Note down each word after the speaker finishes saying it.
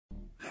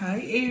Hi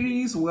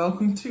Aries,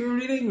 welcome to your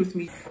reading with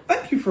me.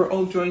 Thank you for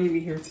all joining me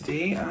here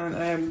today,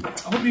 and I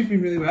hope you've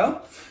been really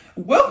well.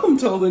 Welcome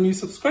to all the new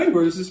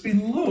subscribers. There's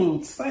been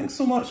loads. Thanks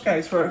so much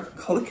guys for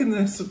clicking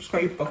the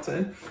subscribe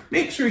button.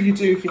 Make sure you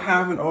do if you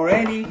haven't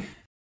already.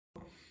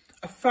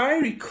 A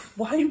fiery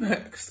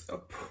climax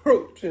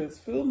approaches.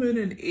 Full moon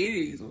in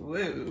Aries.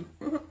 Wow.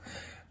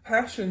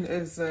 Passion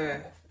is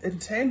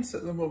intense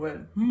at the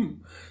moment.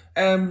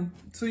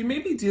 So you may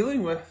be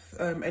dealing with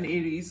an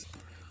Aries.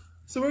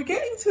 So we're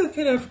getting to the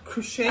kind of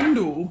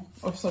crescendo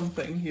of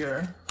something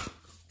here.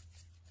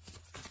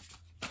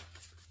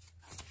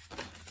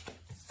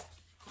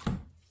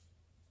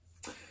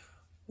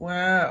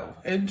 Wow,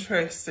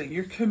 interesting.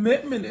 Your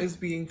commitment is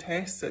being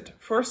tested.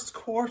 First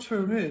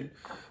quarter moon.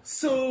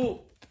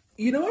 So,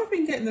 you know, I've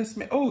been getting this.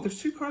 Oh,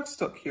 there's two cards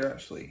stuck here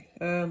actually.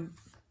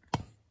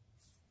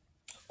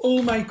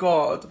 Oh my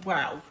God,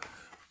 wow.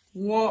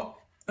 What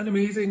an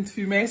amazing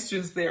two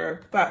messages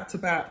there, back to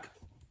back.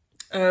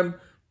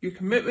 Your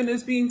commitment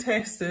is being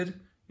tested,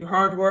 your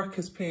hard work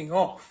is paying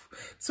off.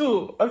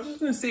 So I was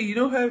just going to say, you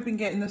know how I've been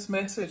getting this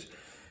message?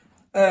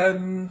 I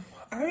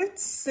would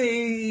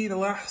say the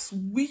last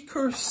week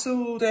or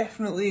so,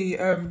 definitely,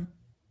 in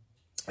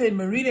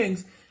my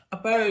readings,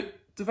 about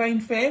divine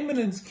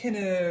feminines kind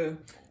of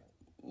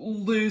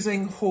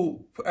losing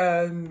hope,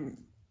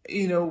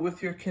 you know,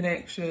 with your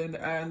connection.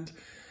 And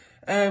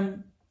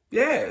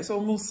yeah, it's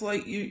almost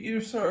like you're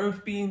sort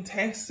of being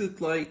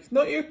tested, like,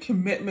 not your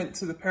commitment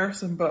to the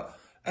person, but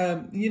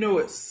you know,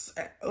 it's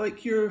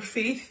like your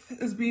faith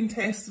is being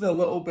tested a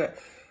little bit.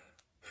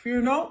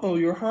 Fear not though,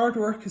 your hard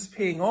work is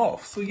paying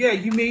off. So yeah,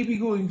 you may be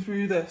going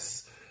through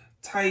this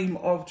time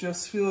of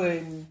just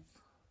feeling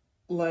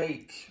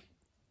like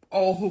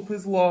all hope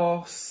is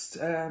lost.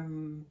 Yeah,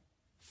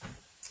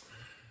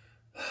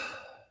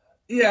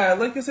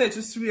 like I said,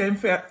 just to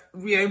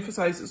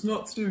re-emphasize, it's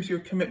not to do with your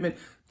commitment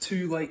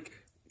to like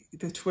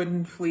the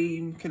twin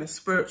flame kind of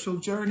spiritual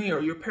journey or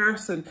your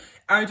person.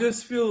 I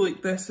just feel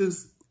like this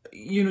is,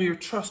 you know, your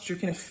trust, your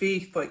kind of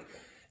faith, like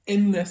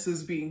in this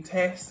is being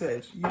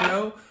tested, you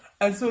know?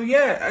 And so,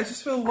 yeah, I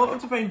just feel a lot of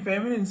divine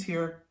feminines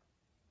here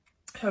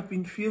have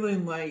been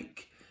feeling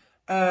like,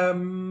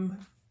 is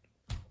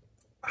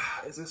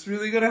this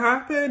really going to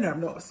happen? I'm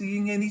not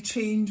seeing any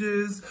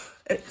changes,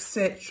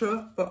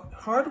 etc. But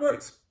hard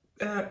work's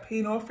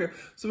paying off here.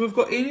 So we've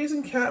got Aries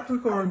and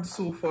Capricorn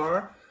so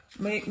far.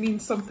 Might mean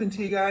something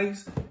to you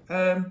guys.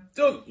 You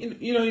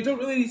don't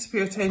really need to pay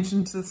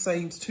attention to the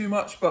signs too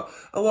much, but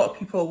a lot of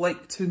people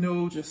like to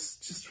know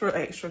just for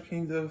extra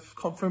kind of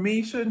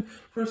confirmation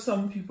for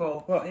some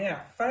people. But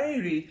yeah,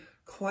 fiery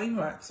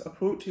climax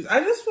approaches.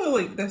 I just feel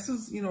like this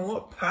is, you know, a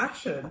lot of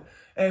passion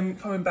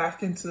coming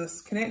back into this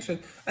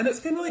connection. And it's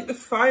kind of like the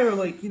fire,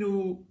 like, you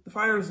know, the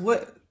fire is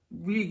lit,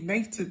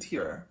 reignited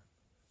here.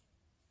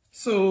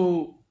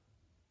 So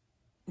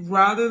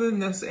rather than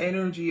this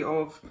energy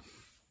of,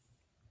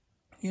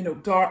 you know,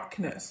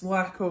 darkness,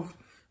 lack of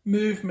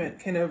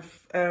movement, kind of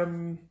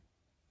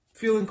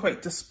feeling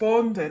quite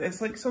despondent,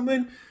 it's like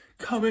something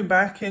coming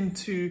back in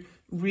to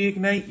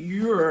reignite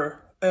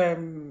your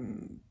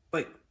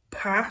like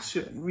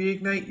passion,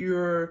 reignite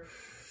your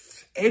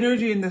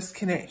energy in this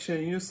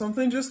connection, you know,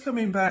 something just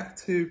coming back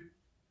to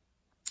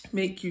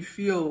make you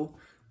feel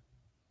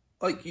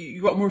like you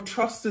got more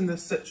trust in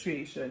this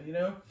situation, you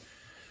know.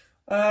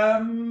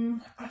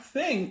 I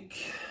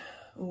think,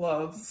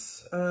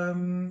 loves,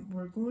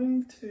 we're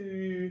going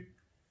to,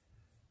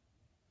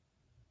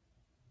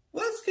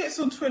 let's get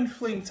some twin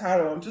flame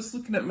tarot. I'm just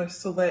looking at my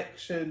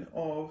selection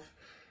of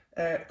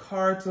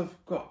cards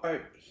I've got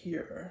out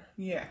here.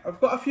 Yeah, I've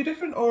got a few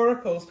different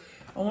oracles.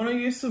 I want to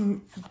use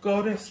some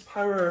goddess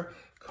power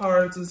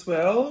cards as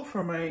well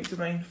for my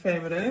divine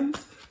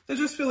feminines. I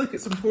just feel like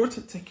it's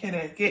important to kind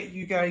of get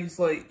you guys,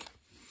 like,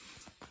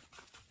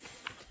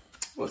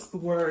 what's the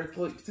word,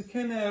 like to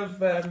kind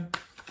of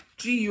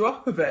G you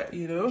up a bit,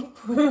 you know.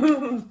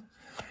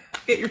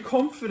 Get your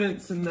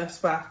confidence in this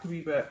back a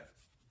wee bit.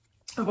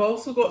 I've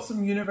also got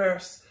some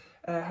universe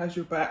has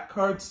your back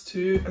cards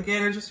too.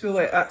 Again, I just feel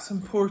like that's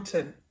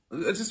important.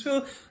 I just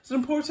feel it's an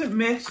important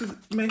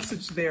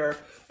message there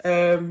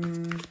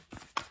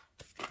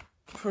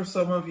for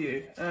some of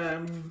you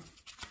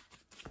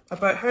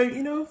about how,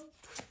 you know,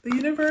 the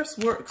universe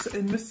works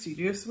in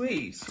mysterious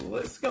ways. So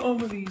let's get on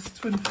with these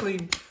twin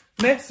flame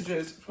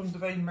messages from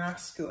Divine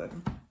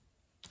Masculine.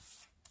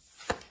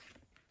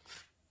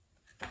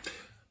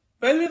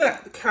 By the way,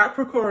 that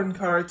Capricorn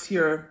cards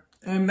here,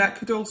 that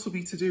could also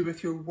be to do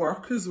with your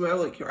work as well,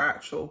 like your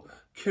actual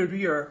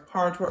career,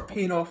 hard work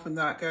paying off in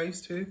that,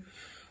 guys, too.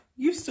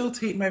 You still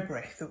take my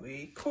breath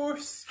away. Of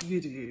course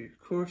you do. Of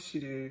course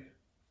you do.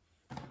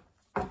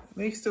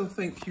 They still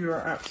think you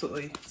are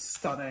absolutely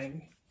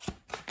stunning.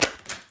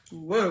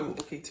 Whoa,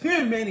 okay,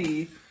 too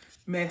many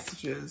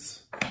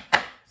messages.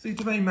 So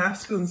Divine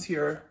Masculines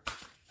here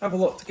have a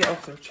lot to get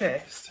off their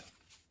chest.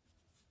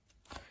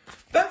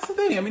 That's the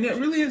thing, I mean, it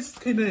really is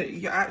kind of,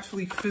 you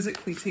actually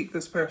physically take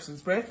this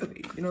person's breath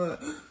away. You know,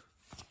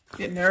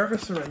 get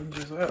nervous around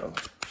as well.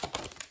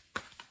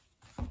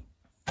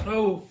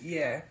 Oh,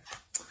 yeah.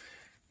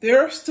 there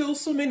are still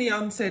so many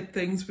unsaid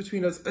things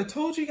between us. I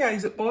told you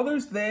guys it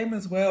bothers them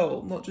as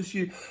well, not just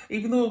you.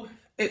 Even though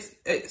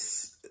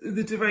it's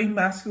the divine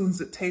masculines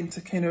that tend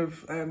to kind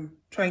of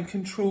try and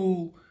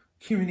control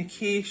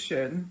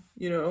communication,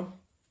 you know.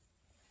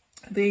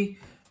 They,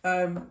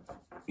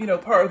 you know,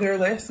 part of their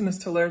lesson is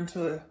to learn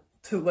to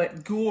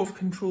let go of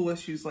control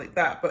issues like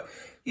that. But,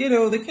 you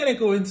know, they kind of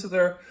go into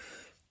their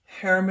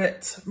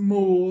hermit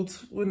mode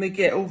when they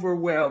get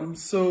overwhelmed.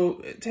 So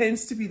it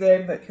tends to be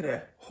them that kind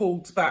of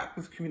holds back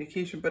with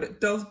communication, but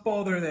it does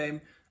bother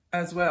them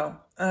as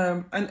well.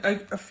 And I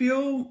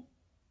feel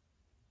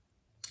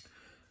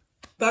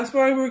that's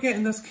why we're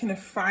getting this kind of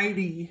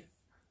fiery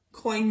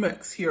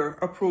climax here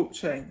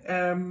approaching.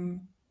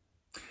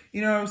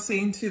 You know, I was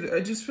saying to you that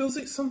it just feels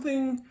like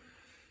something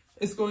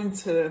is going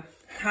to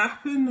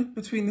happen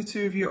between the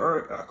two of you,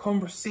 or a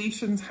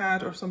conversation's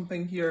had or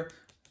something here,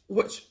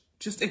 which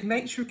just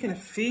ignites your kind of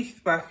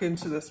faith back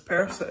into this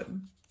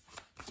person.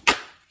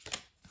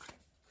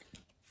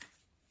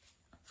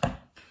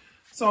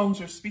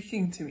 Songs are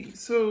speaking to me.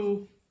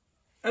 So,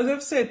 as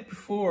I've said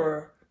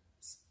before,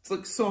 it's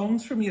like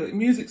songs for me, like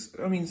music's,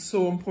 I mean,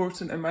 so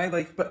important in my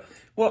life. But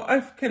what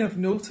I've kind of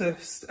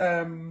noticed,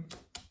 and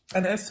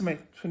it is to my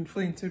twin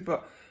flame too,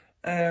 but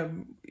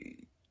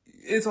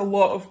is a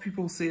lot of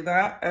people say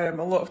that. A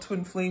lot of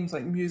twin flames,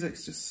 like,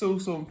 music's just so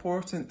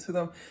important to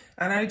them.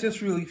 And I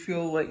just really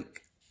feel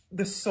like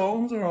the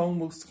songs are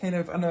almost kind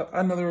of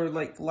another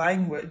like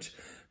language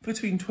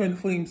between twin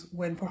flames,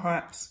 when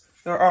perhaps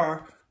there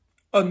are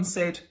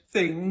unsaid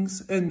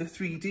things in the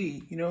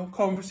 3D, you know,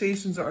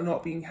 conversations that are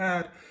not being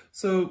had.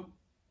 So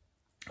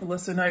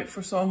listen out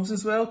for songs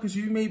as well, because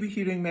you may be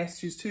hearing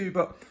messages too,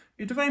 but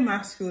your divine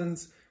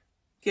masculines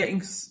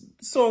getting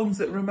songs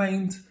that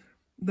remind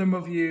them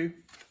of you,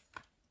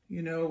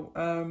 you know.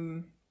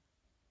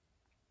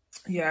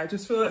 Yeah, I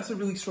just feel that's a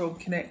really strong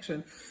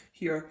connection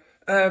here.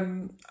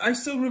 I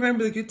still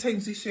remember the good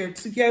times we shared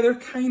together,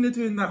 kind of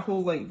doing that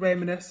whole like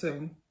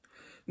reminiscing,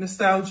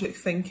 nostalgic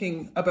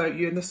thinking about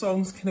you, and the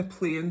songs kind of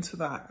play into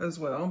that as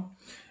well.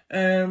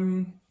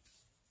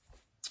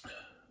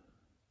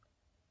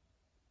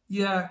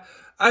 Yeah,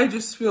 I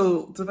just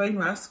feel divine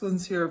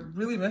masculines here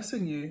really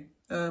missing you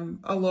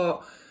a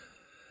lot.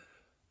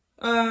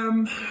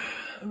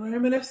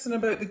 Reminiscing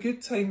about the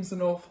good times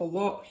an awful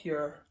lot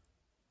here.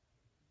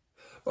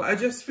 But I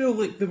just feel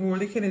like the more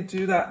they kind of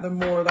do that, the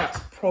more that's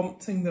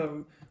prompting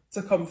them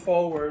to come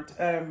forward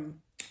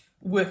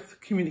with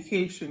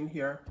communication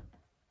here.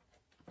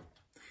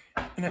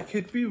 And it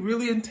could be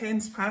really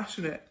intense,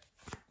 passionate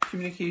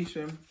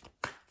communication.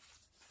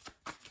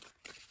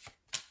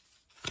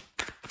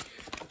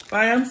 But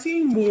I am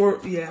seeing more,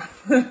 yeah,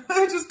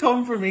 just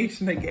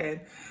confirmation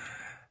again.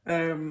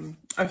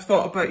 I've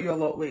thought about you a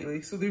lot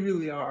lately, so they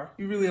really are.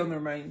 You're really on their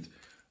mind.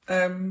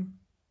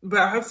 But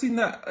I have seen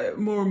that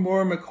more and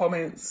more in my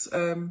comments.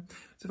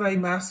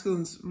 Divine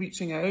masculines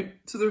reaching out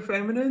to their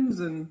feminines,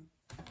 and,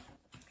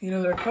 you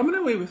know, they're coming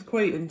away with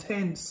quite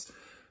intense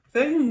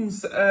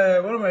things.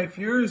 One of my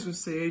viewers was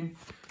saying,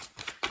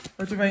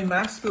 our divine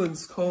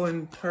masculine's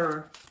calling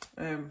her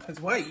his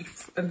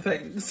wife and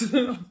things.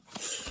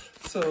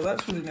 So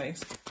that's really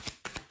nice.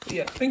 But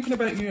yeah, thinking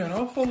about you an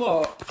awful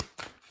lot.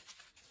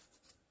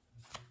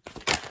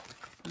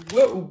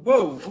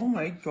 Whoa, oh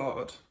my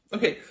god.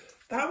 Okay,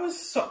 that was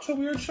such a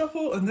weird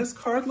shuffle, and this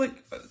card,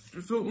 like, I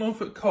don't know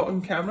if it caught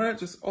on camera, it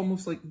just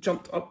almost like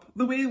jumped up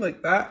the way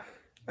like that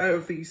out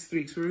of these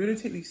three. So we're going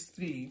to take these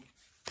three.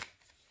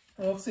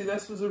 Obviously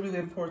this was a really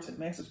important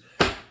message.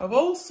 I've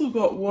also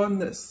got one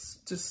that's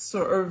just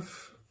sort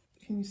of,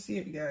 can you see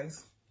it,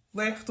 guys?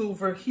 Left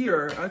over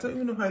here. I don't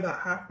even know how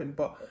that happened,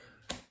 but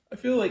I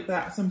feel like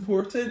that's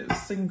important.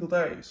 It's singled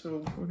out,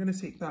 so we're going to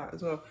take that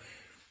as well.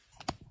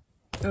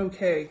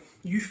 Okay,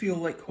 you feel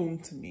like home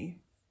to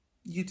me.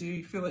 You do.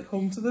 You feel like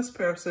home to this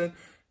person.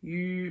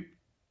 You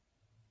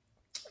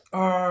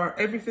are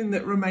everything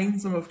that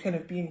reminds them of kind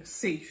of being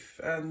safe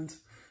and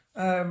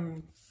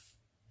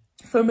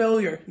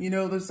familiar. You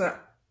know, there's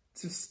that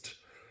just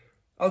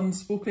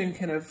unspoken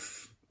kind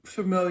of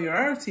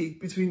familiarity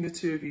between the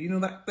two of you. You know,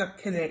 that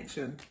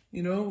connection.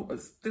 You know,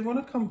 they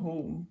want to come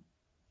home.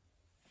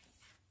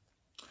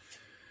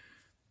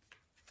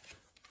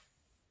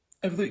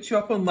 I've looked you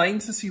up online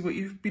to see what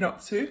you've been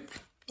up to.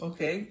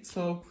 Okay,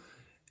 so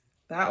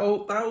that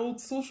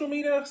old social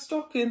media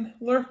stalking,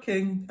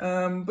 lurking,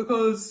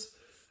 because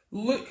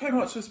look how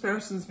much this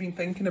person's been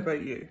thinking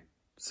about you.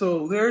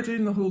 So they're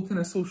doing the whole kind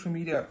of social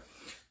media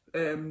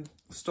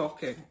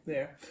stalking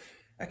there.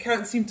 I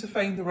can't seem to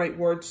find the right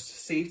words to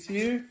say to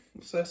you.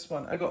 What's this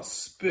one? I got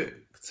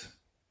spooked.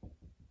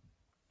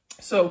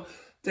 So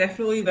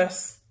definitely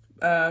this,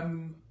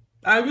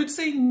 I would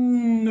say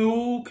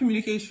no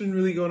communication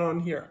really going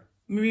on here.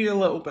 Maybe a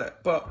little bit,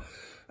 but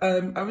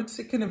I would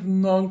say kind of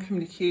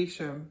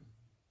non-communication.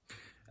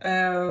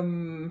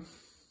 We'll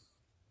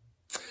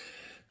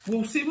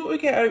see what we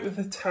get out with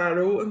the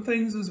tarot and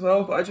things as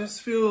well, but I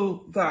just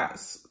feel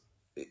that's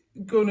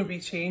going to be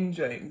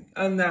changing,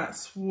 and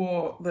that's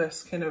what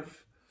this kind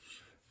of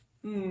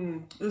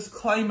this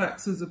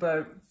climax is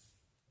about.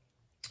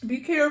 be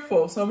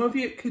careful. Some of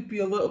you, it could be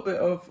a little bit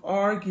of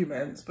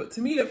arguments, but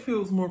to me it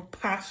feels more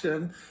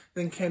passion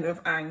than kind of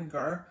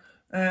anger.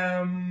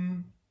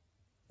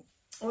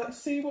 Let's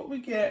see what we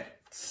get.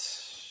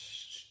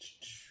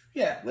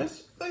 Yeah,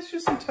 let's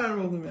use some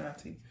Tarot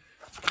Illuminati.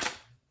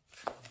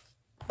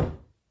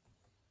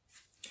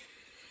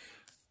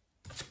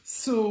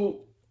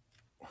 So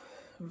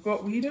we've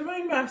got we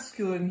Divine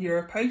Masculine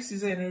here,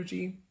 Pisces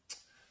energy,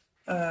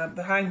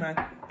 the Hangman,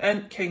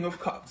 and King of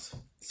Cups.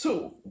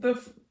 So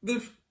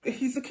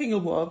he's the King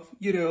of Love,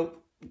 you know,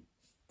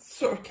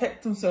 sort of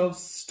kept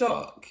themselves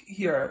stuck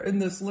here in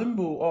this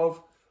limbo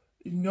of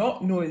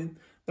not knowing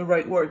the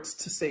right words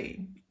to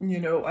say, you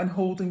know, and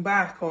holding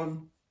back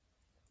on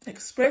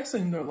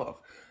expressing their love.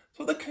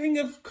 So the King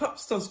of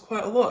Cups does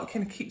quite a lot. It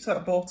kind of keeps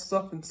that bottled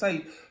up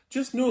inside.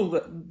 Just know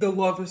that the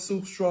love is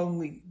so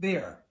strongly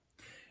there.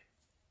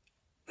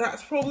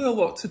 That's probably a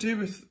lot to do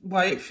with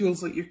why it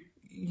feels like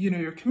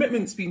your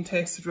commitment's being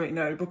tested right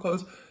now,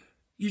 because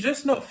you're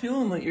just not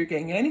feeling like you're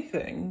getting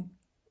anything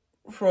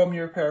from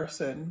your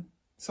person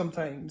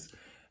sometimes.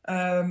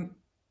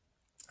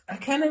 I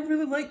kind of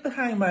really like the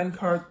Hangman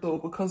card though,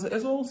 because it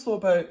is also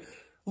about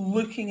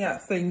looking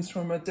at things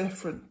from a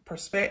different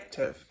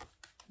perspective.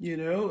 You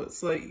know,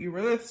 it's like you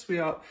were this way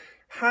up,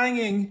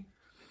 hanging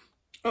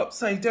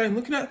upside down,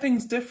 looking at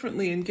things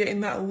differently and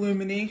getting that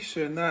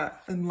illumination,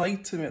 that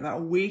enlightenment, that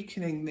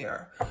awakening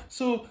there.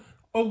 So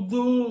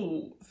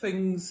although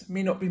things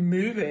may not be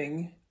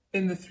moving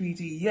in the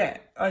 3D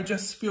yet, I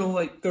just feel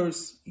like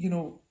there's, you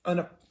know,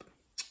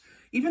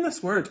 even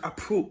this word,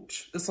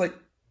 approach, it's like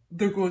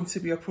they're going to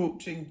be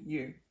approaching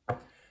you.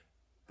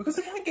 Because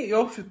they can't get you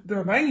off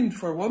their mind,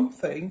 for one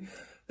thing.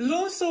 There's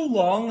only so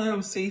long, I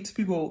would say to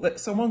people, that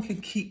someone can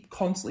keep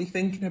constantly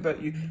thinking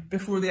about you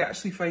before they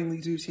actually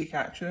finally do take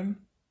action.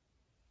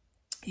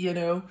 You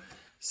know?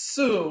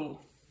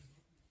 So,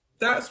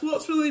 that's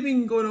what's really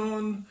been going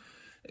on.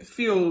 It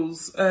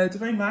feels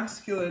Divine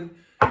Masculine.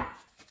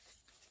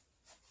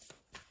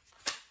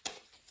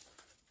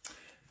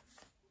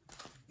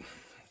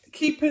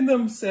 Keeping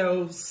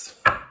themselves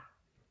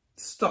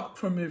stuck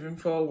from moving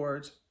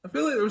forward. I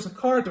feel like there was a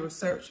card I was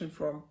searching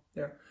from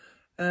there,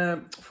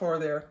 for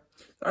there.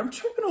 I'm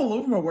tripping all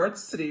over my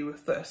words today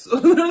with this.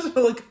 There's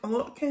like a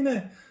lot of kind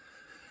of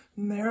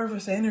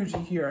nervous energy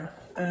here,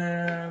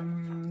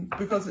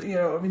 because, you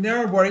know, I mean,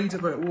 they're worried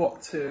about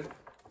what to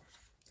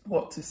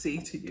say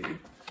to you,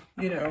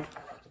 you know.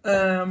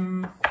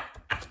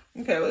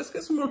 Okay, let's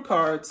get some more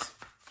cards.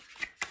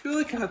 I feel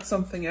like I had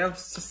something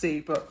else to say,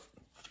 but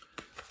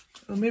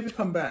it'll maybe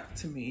come back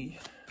to me.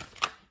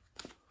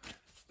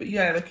 But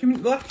yeah, the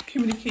lack of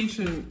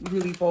communication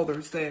really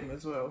bothers them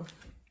as well.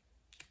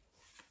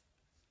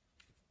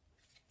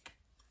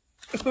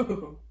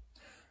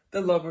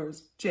 The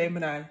Lovers,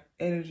 Gemini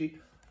energy.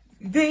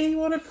 They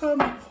want to come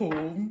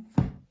home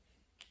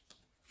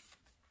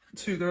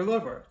to their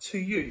lover, to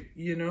you,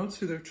 you know,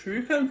 to their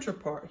true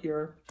counterpart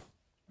here.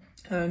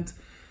 And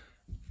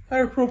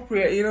how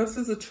appropriate, you know, this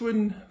is a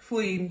twin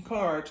flame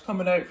card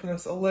coming out from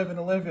this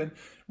 11/11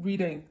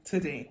 reading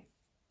today.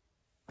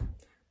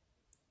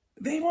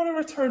 They want to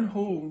return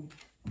home.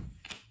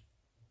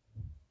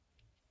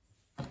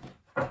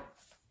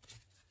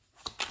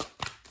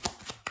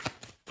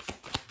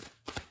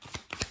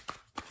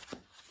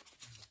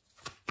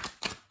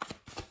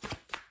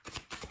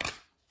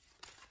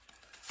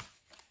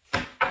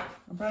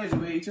 And by the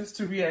way, just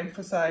to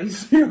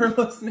re-emphasise, you're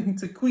listening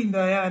to Queen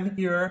Diane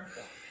here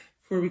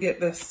before we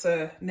get this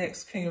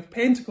next King of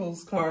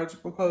Pentacles card,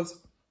 because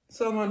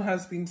someone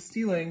has been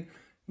stealing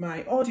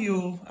my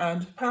audio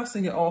and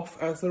passing it off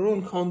as their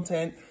own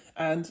content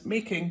and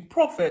making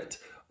profit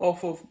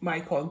off of my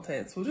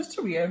content. So just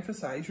to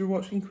re-emphasise, you're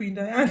watching Queen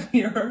Diane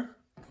here.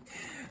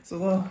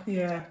 So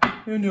yeah,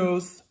 who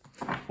knows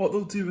what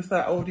they'll do with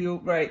that audio.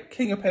 Right,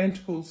 King of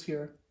Pentacles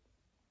here.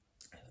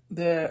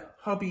 The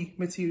hubby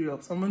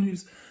material, someone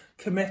who's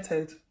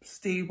committed,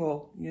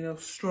 stable, you know,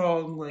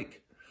 strong,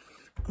 like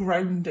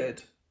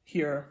grounded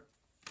here.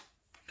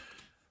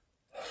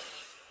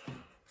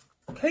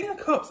 King of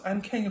Cups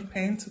and King of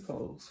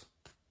Pentacles.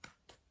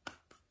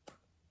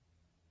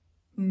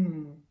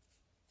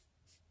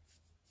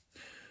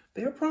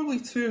 They're probably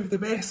two of the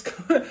best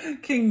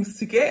kings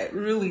to get,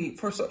 really,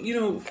 for, you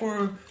know,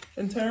 for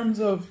in terms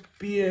of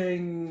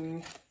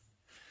being,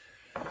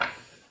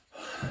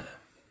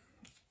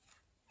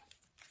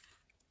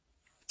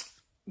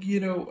 you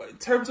know, in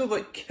terms of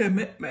like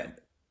commitment,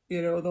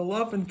 you know, the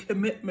love and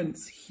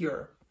commitments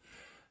here.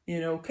 You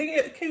know, King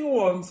of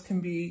Wands can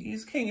be,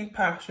 he's king of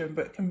passion,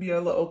 but can be a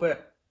little bit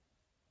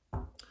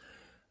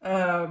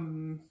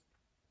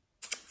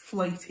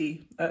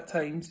flighty at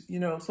times, you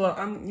know. So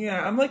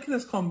I'm liking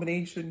this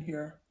combination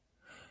here.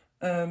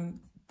 Good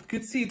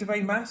to see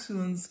Divine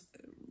Masculines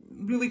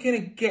really kind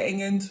of getting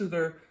into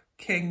their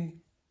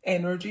king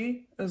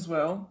energy as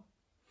well.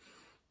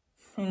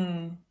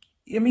 I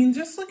mean,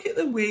 just look at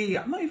the way,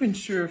 I'm not even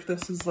sure if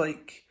this is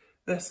like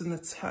this in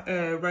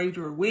the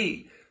Rider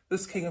Waite,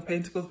 this King of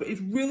Pentacles, but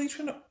he's really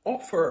trying to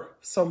offer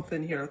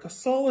something here, like a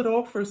solid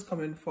offer is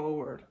coming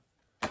forward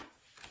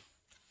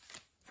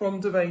from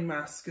Divine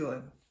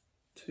Masculine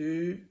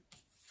to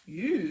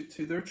you,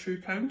 to their true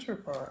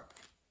counterpart.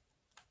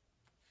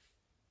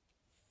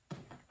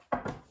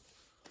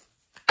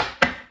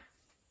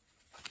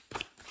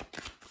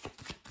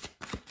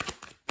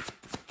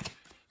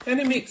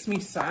 And it makes me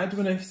sad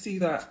when I see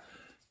that,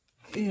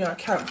 you know, I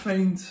can't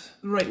find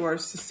the right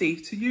words to say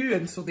to you,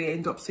 and so they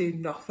end up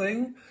saying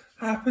nothing.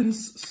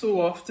 Happens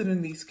so often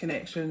in these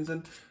connections,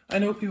 and I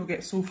know people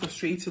get so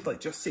frustrated, like,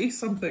 just say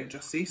something,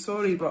 just say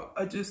sorry, but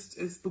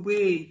it's the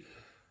way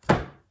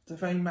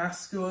Divine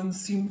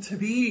Masculines seem to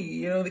be,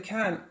 you know, they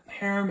can't.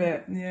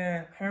 Hermit,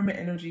 yeah, Hermit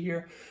energy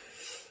here.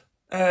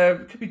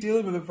 Could be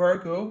dealing with a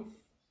Virgo.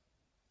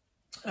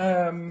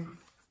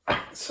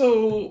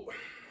 So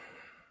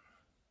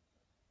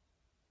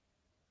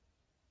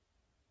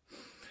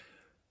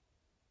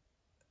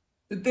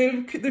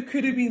there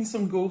could have been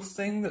some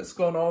ghosting that's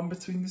gone on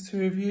between the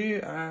two of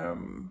you.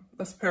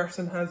 This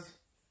person has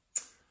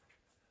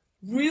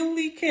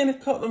really kind of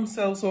cut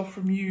themselves off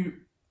from you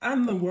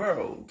and the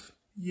world.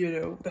 You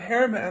know, the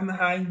Hermit and the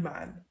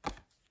Hangman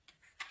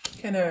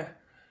kind of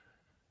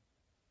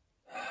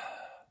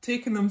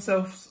taking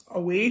themselves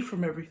away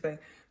from everything.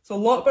 It's a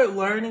lot about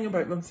learning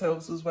about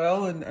themselves as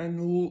well,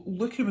 and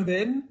looking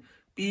within,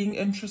 being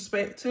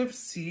introspective,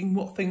 seeing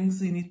what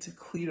things they need to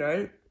clear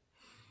out.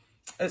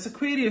 It's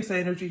Aquarius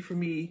energy for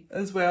me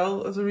as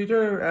well as a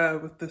reader,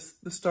 with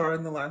the star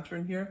and the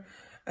lantern here.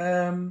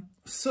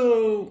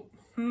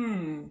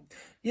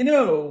 You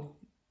know,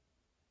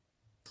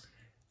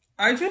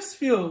 I just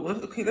feel,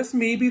 okay, this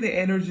may be the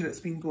energy that's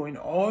been going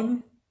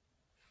on,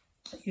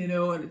 you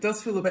know, and it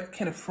does feel a bit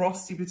kind of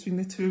frosty between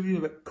the two of you,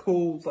 a bit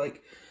cold,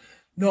 like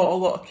not a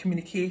lot of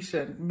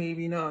communication,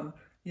 maybe none,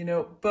 you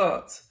know,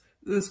 but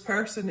this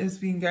person is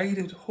being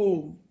guided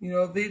home. You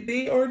know,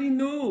 they already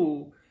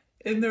know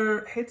in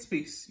their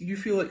headspace, you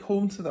feel like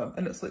home to them,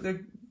 and it's like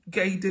they're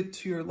guided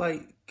to your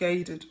light,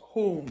 guided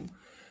home.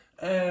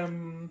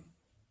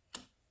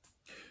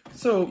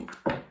 So,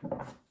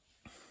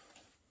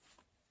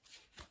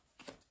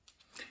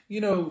 you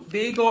know,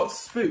 they got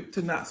spooked,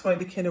 and that's why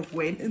they kind of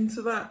went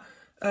into that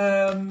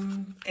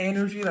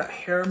energy, that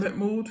hermit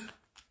mode.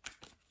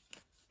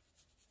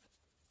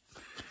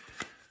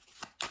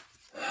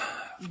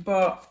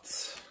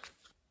 But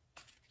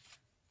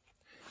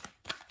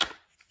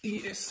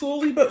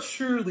slowly but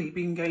surely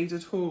being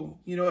guided home,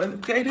 you know,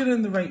 and guided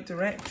in the right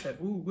direction.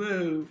 Ooh,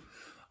 whoa.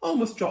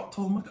 Almost dropped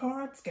all my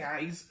cards,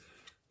 guys.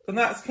 And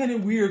that's kind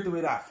of weird the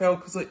way that fell,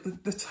 because like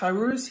the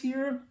towers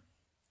here,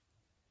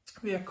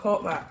 yeah, I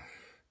caught that.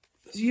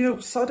 You know,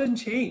 sudden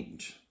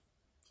change,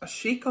 a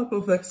shake-up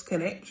of this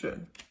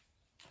connection.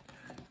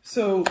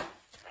 So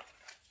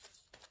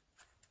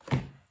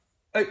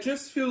it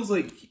just feels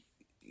like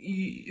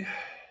you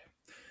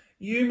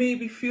may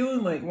be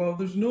feeling like, well,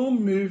 there's no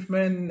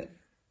movement,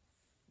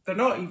 they're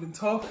not even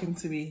talking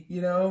to me,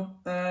 you know,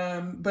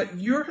 but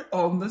you're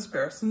on this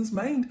person's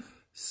mind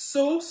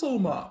so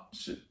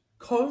much,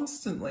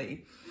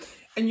 constantly,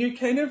 and you're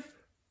kind of,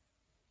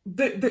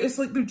 it's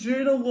like they're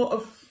doing a lot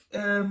of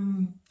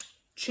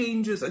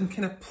changes and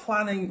kind of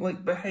planning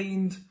like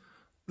behind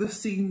the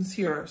scenes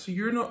here, so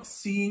you're not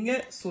seeing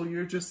it, so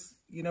you're just,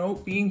 you know,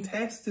 being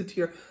tested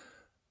here.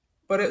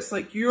 But it's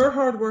like your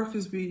hard work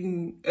is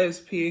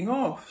paying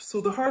off. So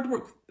the hard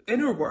work,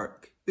 inner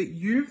work that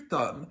you've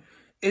done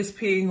is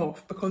paying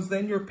off, because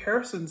then your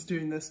person's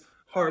doing this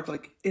hard,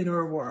 like,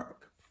 inner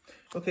work.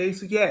 Okay,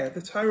 so yeah,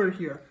 the Tower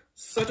here.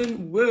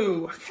 Sudden,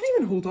 whoa, I can't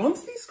even hold on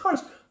to these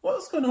cards.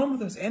 What's going on with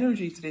this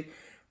energy today?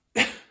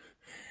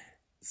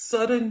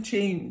 Sudden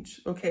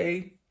change,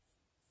 okay?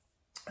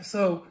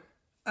 So,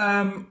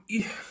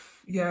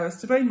 yeah,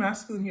 it's Divine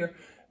Masculine here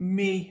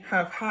may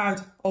have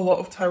had a lot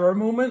of Tower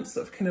moments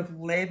that have kind of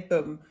led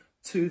them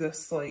to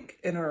this, like,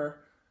 inner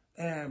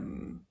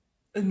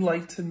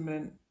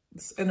enlightenment,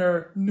 this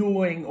inner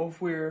knowing of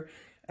where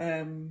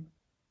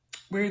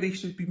they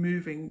should be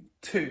moving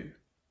to.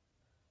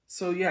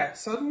 So yeah,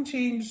 sudden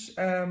change.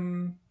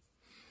 From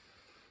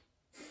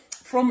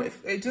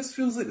it just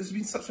feels like there's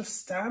been such a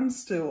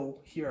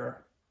standstill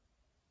here.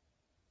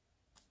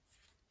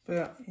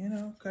 But you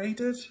know,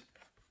 guided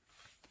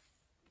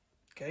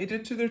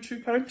to their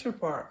true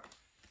counterpart.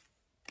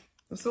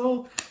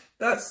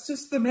 That's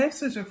just the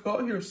message I've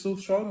got here, so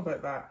strong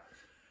about that.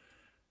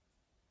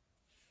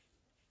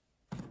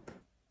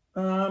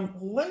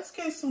 Let's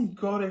get some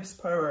Goddess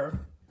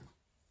Power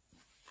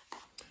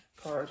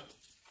card.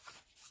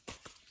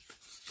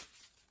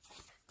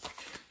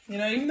 You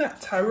know, even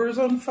that Tower is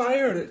on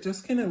fire, and it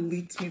just kind of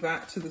leads me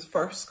back to this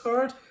first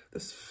card,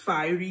 this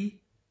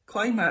fiery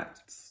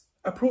climax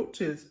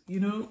approaches, you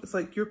know, it's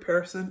like your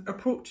person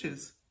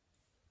approaches.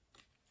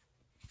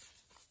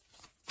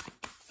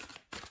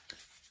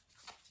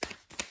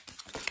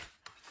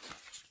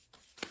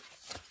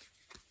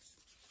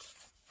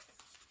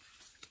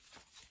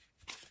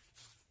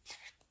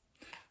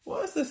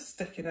 What is this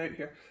sticking out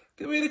here?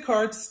 Look at the way the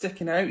card's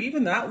sticking out.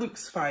 Even that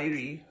looks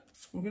fiery.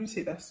 I'm going to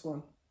take this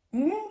one.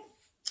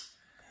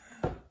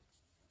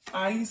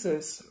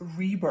 Isis,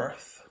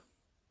 Rebirth.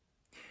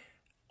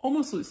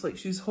 Almost looks like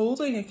she's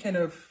holding a kind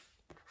of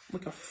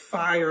like a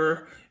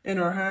fire in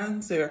our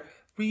hands there.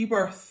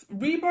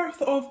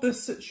 Rebirth of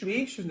this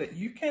situation that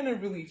you kind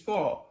of really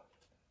thought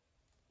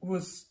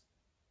was,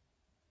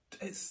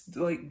 it's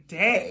like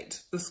dead.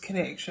 This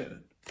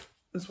connection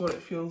is what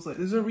it feels like.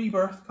 There's a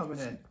rebirth coming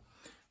in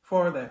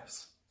for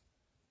this.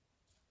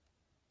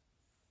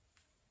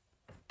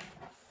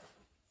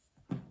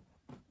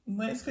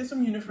 Let's get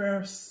some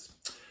universe.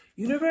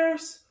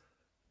 Universe?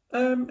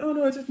 Oh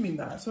no, I didn't mean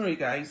that. Sorry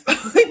guys.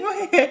 In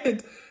my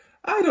head,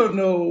 I don't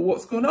know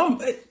what's going on.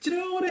 Do you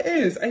know what it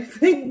is? I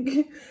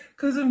think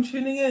because I'm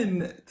tuning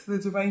in to the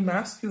divine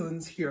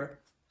masculines here,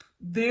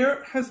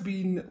 there has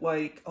been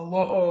like a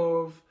lot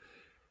of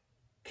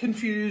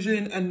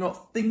confusion and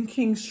not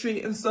thinking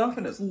straight and stuff,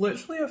 and it's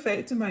literally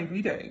affected my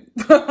reading.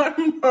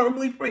 I'm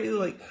normally pretty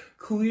like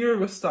clear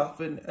with stuff,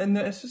 and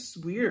it's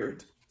just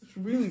weird. It's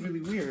really,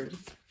 really weird.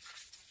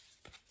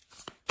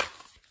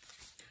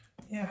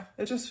 Yeah,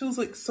 it just feels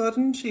like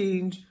sudden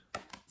change,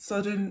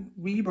 sudden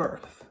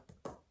rebirth.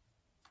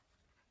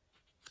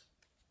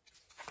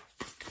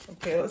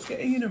 Okay, let's get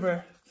a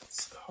universe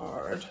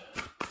card.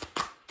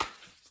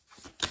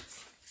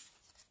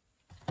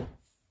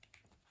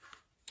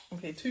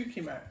 Okay, 2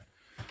 came out.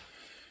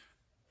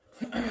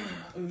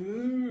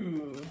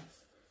 Ooh.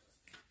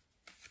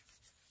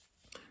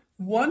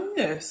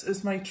 Oneness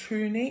is my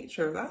true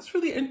nature. That's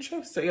really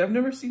interesting. I've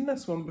never seen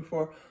this one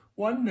before.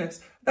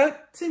 Oneness.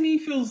 That to me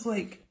feels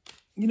like,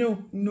 you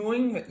know,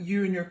 knowing that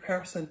you and your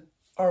person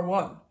are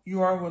one.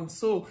 You are one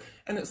soul.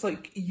 And it's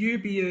like you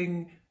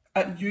being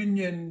at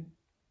union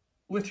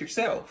with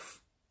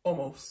yourself,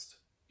 almost,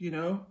 you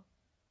know?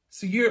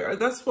 So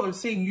that's what I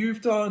was saying.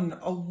 You've done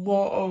a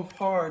lot of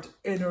hard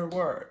inner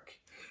work,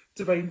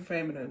 divine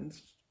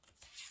feminines.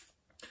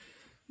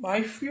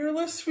 My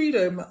fearless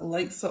freedom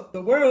lights up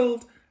the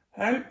world.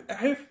 How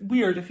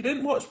weird. If you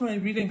didn't watch my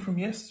reading from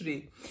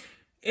yesterday,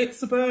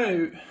 it's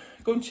about,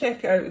 go and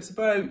check it out. It's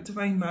about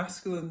divine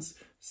masculines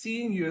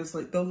seeing you as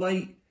like the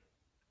light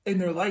in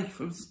their life.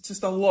 It was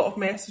just a lot of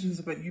messages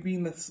about you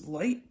being this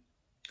light.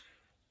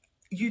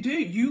 You do.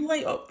 You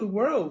light up the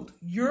world.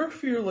 Your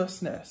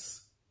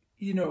fearlessness,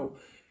 you know,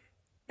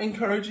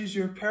 encourages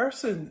your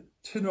person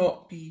to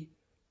not be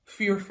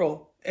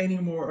fearful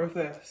anymore of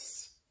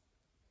this.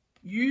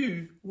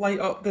 You light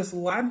up this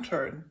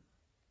lantern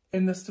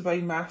in this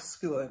divine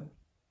masculine.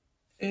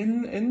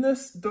 In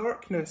this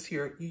darkness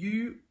here,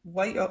 you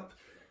light up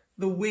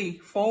the way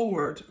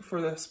forward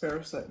for this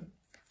person.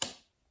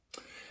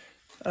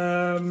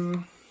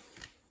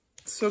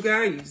 So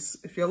guys,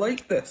 if you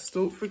like this,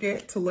 don't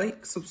forget to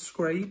like,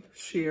 subscribe,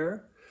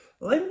 share.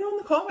 Let me know in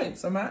the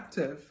comments. I'm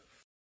active.